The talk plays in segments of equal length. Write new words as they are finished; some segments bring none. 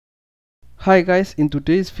Hi guys, in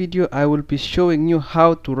today's video I will be showing you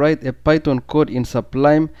how to write a Python code in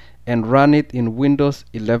Sublime and run it in Windows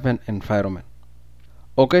 11 environment.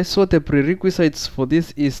 Okay, so the prerequisites for this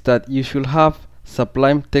is that you should have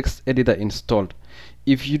Sublime Text Editor installed.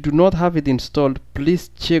 If you do not have it installed, please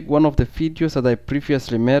check one of the videos that I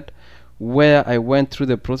previously made where I went through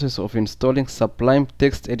the process of installing Sublime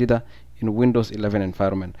Text Editor in Windows 11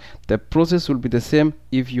 environment. The process will be the same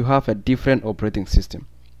if you have a different operating system.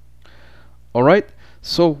 Alright,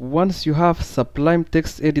 so once you have Sublime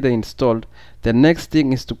Text Editor installed, the next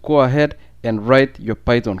thing is to go ahead and write your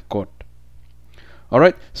Python code.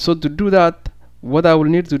 Alright, so to do that, what I will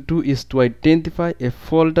need to do is to identify a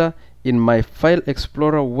folder in my file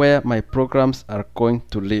explorer where my programs are going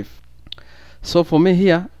to live. So for me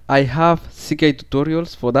here, I have CK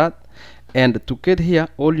tutorials for that, and to get here,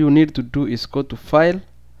 all you need to do is go to File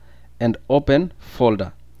and Open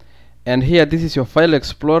Folder. And here this is your file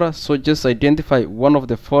explorer, so just identify one of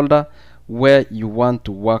the folder where you want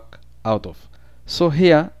to work out of. So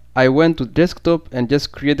here I went to desktop and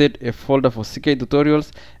just created a folder for CK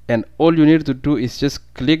tutorials, and all you need to do is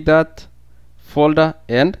just click that folder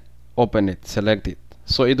and open it, select it.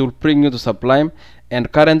 So it will bring you to Sublime,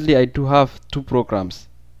 and currently I do have 2 programs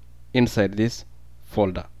inside this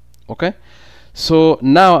folder. Okay, so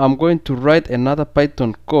now I'm going to write another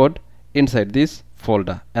Python code inside this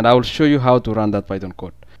folder, and I will show you how to run that Python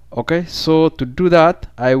code. Okay, so to do that,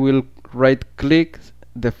 I will right click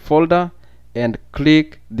the folder and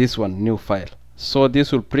click this one, new file. So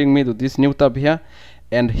this will bring me to this new tab here,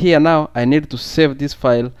 and here now I need to save this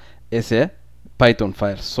file as a Python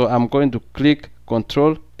file. So I'm going to click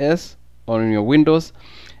Ctrl S on your Windows,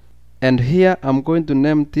 and here I'm going to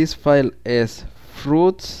name this file as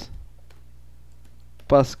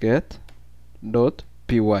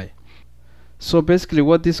fruitsbasket.py. So basically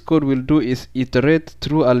what this code will do is iterate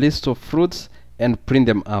through a list of fruits and print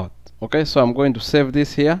them out. Okay, so I'm going to save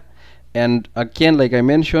this here, and again, like I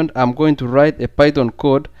mentioned, I'm going to write a Python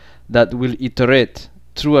code that will iterate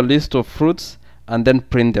through a list of fruits and then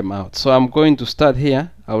print them out. So I'm going to start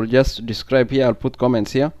here. I will just describe here, I'll put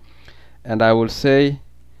comments here, and I will say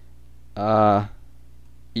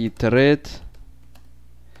iterate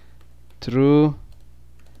through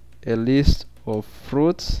a list of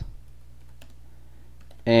fruits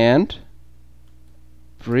and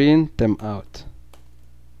print them out.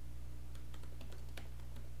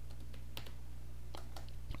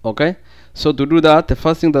 Okay, so to do that, the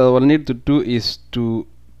first thing that I will need to do is to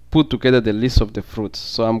put together the list of the fruits.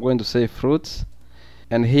 So I'm going to say fruits,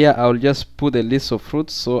 and here I will just put a list of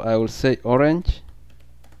fruits. So I will say orange,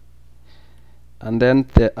 and then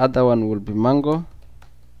the other one will be mango,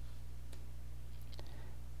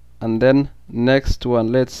 and then next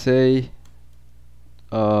one, let's say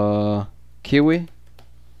kiwi,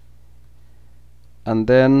 and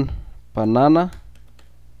then banana,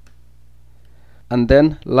 and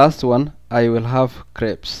then last one I will have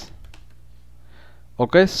grapes.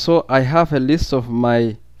 Okay, so I have a list of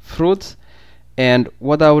my fruits, and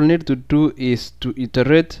what I will need to do is to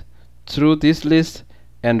iterate through this list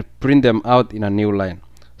and print them out in a new line.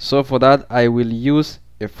 So for that I will use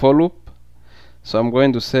a for loop. So I'm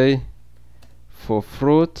going to say for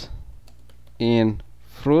fruit in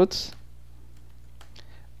fruits,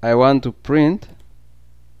 I want to print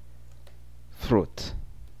fruit.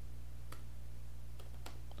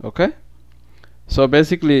 Okay, so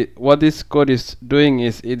basically what this code is doing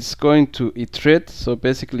is it's going to iterate, so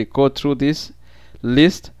basically go through this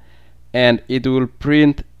list and it will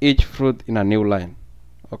print each fruit in a new line.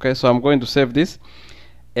 Okay, so I'm going to save this,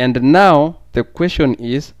 and now the question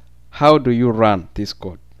is, how do you run this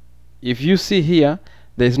code? If you see here,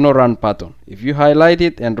 there is no run button. If you highlight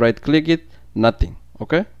it and right click it, nothing.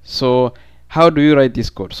 Okay, so how do you write this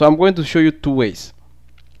code? So I'm going to show you 2 ways,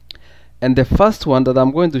 and the first one that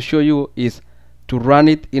I'm going to show you is to run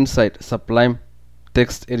it inside Sublime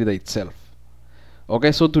Text Editor itself.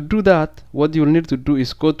 Okay, so to do that, what you'll need to do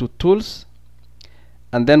is go to Tools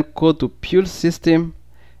and then go to Build System,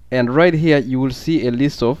 and right here you will see a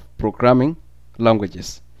list of programming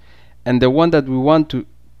languages, and the one that we want to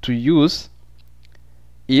use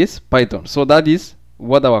is Python. So that is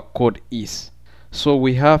what our code is. So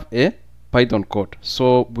we have a Python code,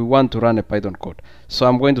 so we want to run a Python code. So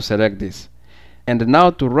I'm going to select this, and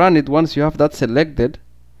now to run it, once you have that selected,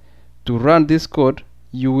 to run this code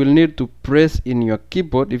you will need to press in your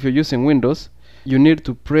keyboard. If you're using Windows, you need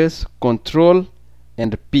to press Ctrl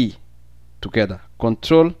and P together,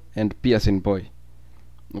 Ctrl and P as in boy.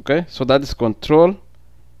 Okay, so that is Ctrl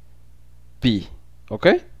P.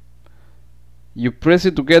 Okay, you press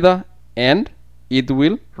it together and it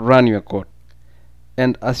will run your code.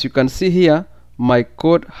 and as you can see here, my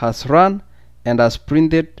code has run and has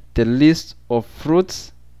printed the list of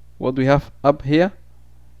fruits what we have up here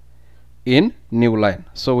in new line.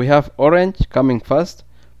 So we have orange coming first,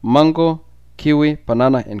 mango, kiwi,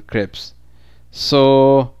 banana, and grapes.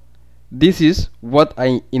 So this is what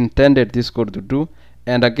I intended this code to do,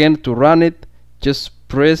 and again, to run it, just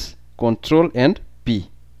press Ctrl and P,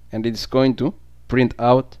 and it's going to print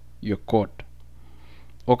out your code.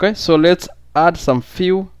 Okay, so let's add some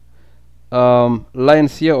few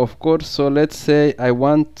lines here of code. So let's say I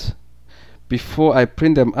want, before I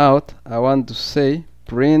print them out, I want to say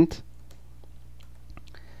print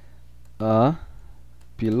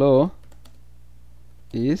below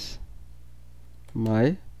is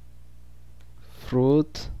my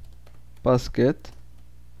fruit basket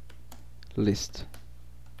list,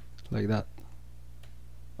 like that.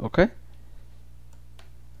 Okay,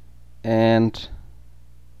 and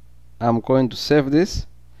I'm going to save this,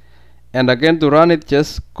 and again, to run it,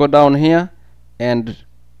 just go down here and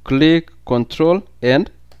click Ctrl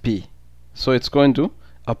and P. So it's going to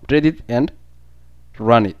update it and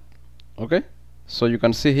run it. Okay, so you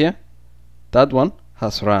can see here that one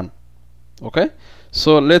has run. Okay,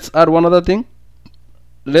 so let's add one other thing.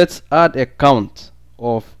 Let's add a count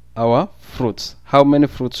of our fruits. How many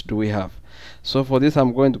fruits do we have? So for this,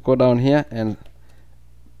 I'm going to go down here and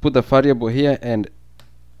put the variable here and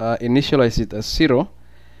initialize it as 0,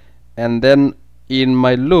 and then in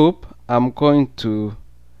my loop, I'm going to,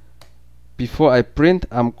 before I print,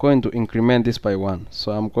 I'm going to increment this by 1.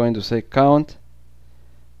 So I'm going to say count,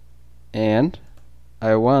 and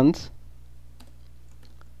I want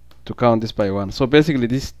to count this by 1. So basically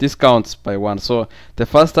this counts by 1. So the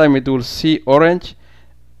first time it will see orange,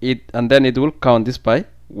 and then it will count this by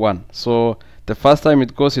 1. So the first time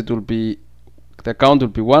it goes, it will be, the count will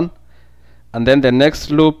be 1, and then the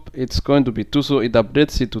next loop it's going to be 2, so it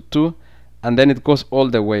updates it to 2, and then it goes all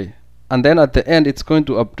the way, and then at the end it's going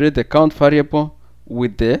to update the count variable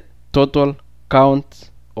with the total count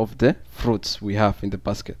of the fruits we have in the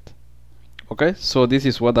basket. Okay, so this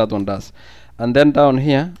is what that one does. And then down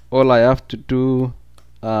here, all I have to do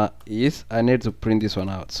is I need to print this one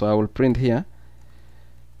out. So I will print here,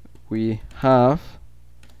 we have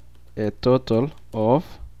a total of,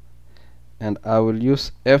 and I will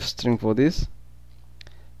use F string for this,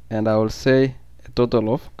 and I will say a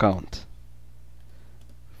total of count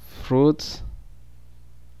fruits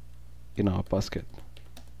in our basket.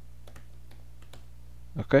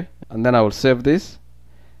 Okay, and then I will save this,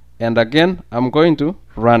 and again I'm going to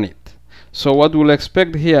run it. So what we'll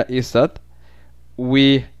expect here is that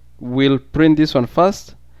we will print this one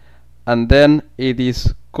first, and then it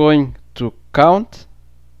is going to count,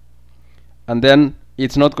 and then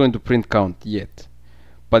it's not going to print count yet,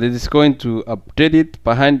 but it is going to update it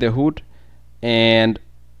behind the hood. And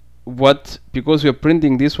because we are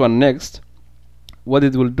printing this one next, what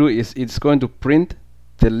it will do is it's going to print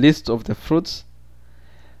the list of the fruits,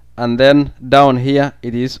 and then down here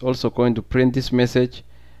it is also going to print this message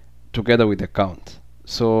together with the count.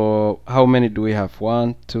 So how many do we have?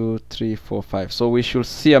 1, 2, 3, 4, 5. So we should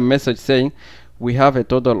see a message saying we have a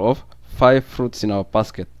total of 5 fruits in our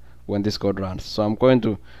basket when this code runs. So I'm going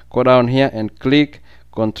to go down here and click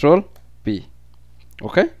Ctrl P.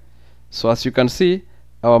 Okay, so as you can see,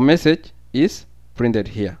 our message is printed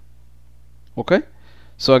here. Okay,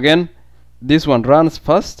 so again, this one runs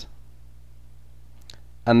first,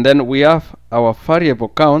 and then we have our variable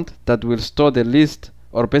count that will store the list,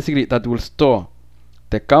 or basically that will store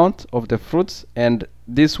the count of the fruits, and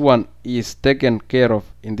this one is taken care of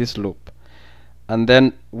in this loop. And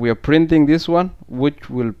then we are printing this one, which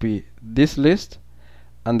will be this list,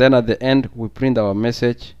 and then at the end we print our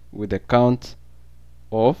message with the count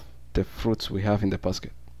of the fruits we have in the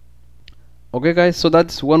basket. Okay guys, so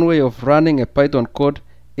that's one way of running a Python code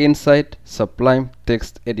inside Sublime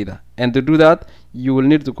Text Editor. And to do that, you will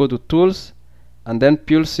need to go to Tools and then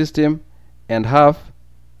Build System and have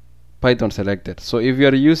Python selected. So if you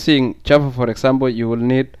are using Java, for example, you will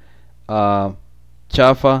need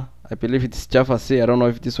Java, I believe it's Java C, I don't know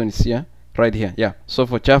if this one is here, right here, yeah. So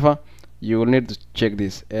for Java, you will need to check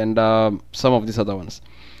this, and some of these other ones.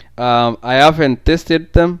 I haven't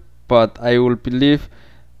tested them, but I will believe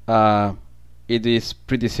it is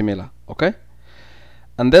pretty similar. Okay,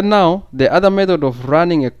 and then now the other method of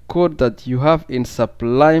running a code that you have in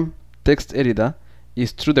Sublime Text Editor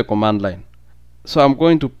is through the command line. So I'm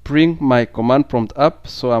going to bring my command prompt up.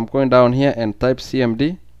 So I'm going down here and type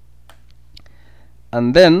cmd,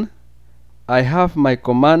 and then I have my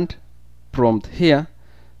command prompt here.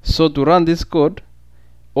 So to run this code,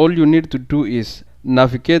 all you need to do is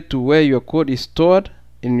navigate to where your code is stored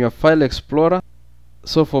in your file explorer,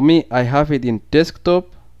 So for me, I have it in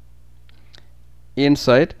desktop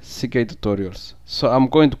inside CK tutorials. So I'm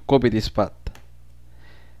going to copy this path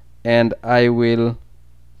and I will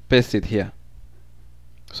paste it here.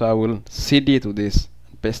 So I will CD to this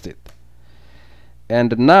and paste it.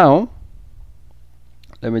 And now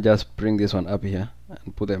let me just bring this one up here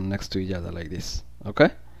and put them next to each other like this.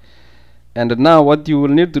 Okay, and now what you will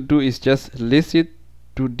need to do is just list it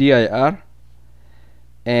to dir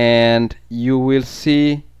and you will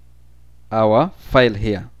see our file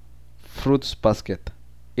here, fruits basket,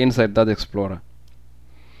 inside that explorer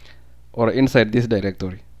or inside this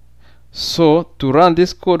directory. So to run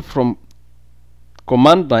this code from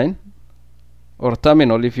command line or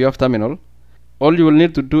terminal, if you have terminal, all you will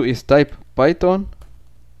need to do is type python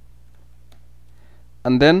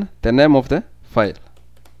and then the name of the file,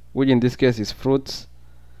 which in this case is fruits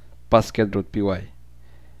basket.py,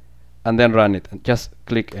 and then run it and just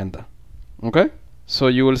click enter. Okay, so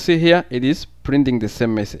you will see here it is printing the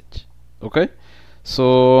same message. Okay,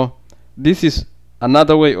 so this is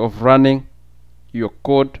another way of running your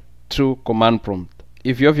code through command prompt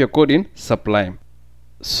if you have your code in Sublime.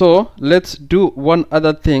 So let's do one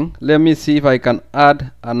other thing. Let me see if I can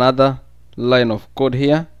add another line of code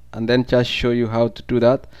here and then just show you how to do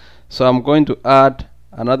that. So I'm going to add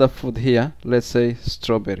another food here, let's say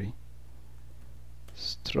strawberry.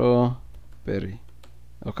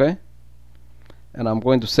 Okay, and I'm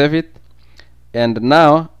going to save it, and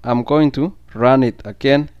now I'm going to run it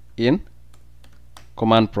again in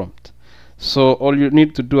command prompt. So all you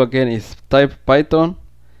need to do again is type python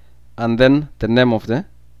and then the name of the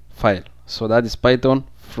file. So that is python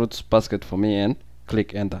fruits basket for me, and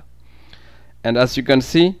click enter. And as you can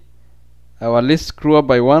see, our list grew up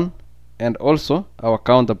by 1 and also our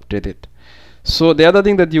count updated. So the other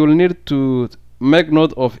thing that you will need to make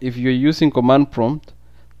note of if you're using command prompt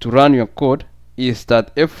to run your code is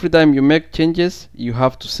that every time you make changes, you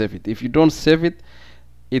have to save it. If you don't save it,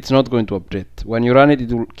 it's not going to update. When you run it,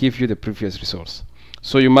 it will give you the previous results.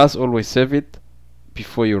 So you must always save it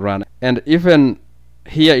before you run. And even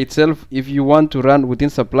here itself, if you want to run within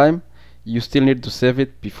Sublime, you still need to save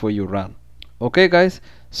it before you run. Okay guys,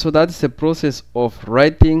 so that is the process of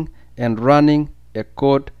writing and running a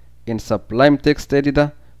code in Sublime Text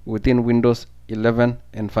Editor within Windows 11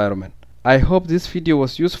 environment. I hope this video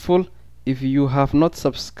was useful. If you have not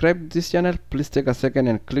subscribed to this channel, please take a second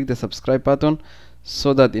and click the subscribe button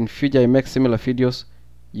so that in future I make similar videos,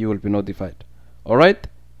 you will be notified. Alright,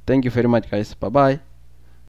 thank you very much guys. Bye bye.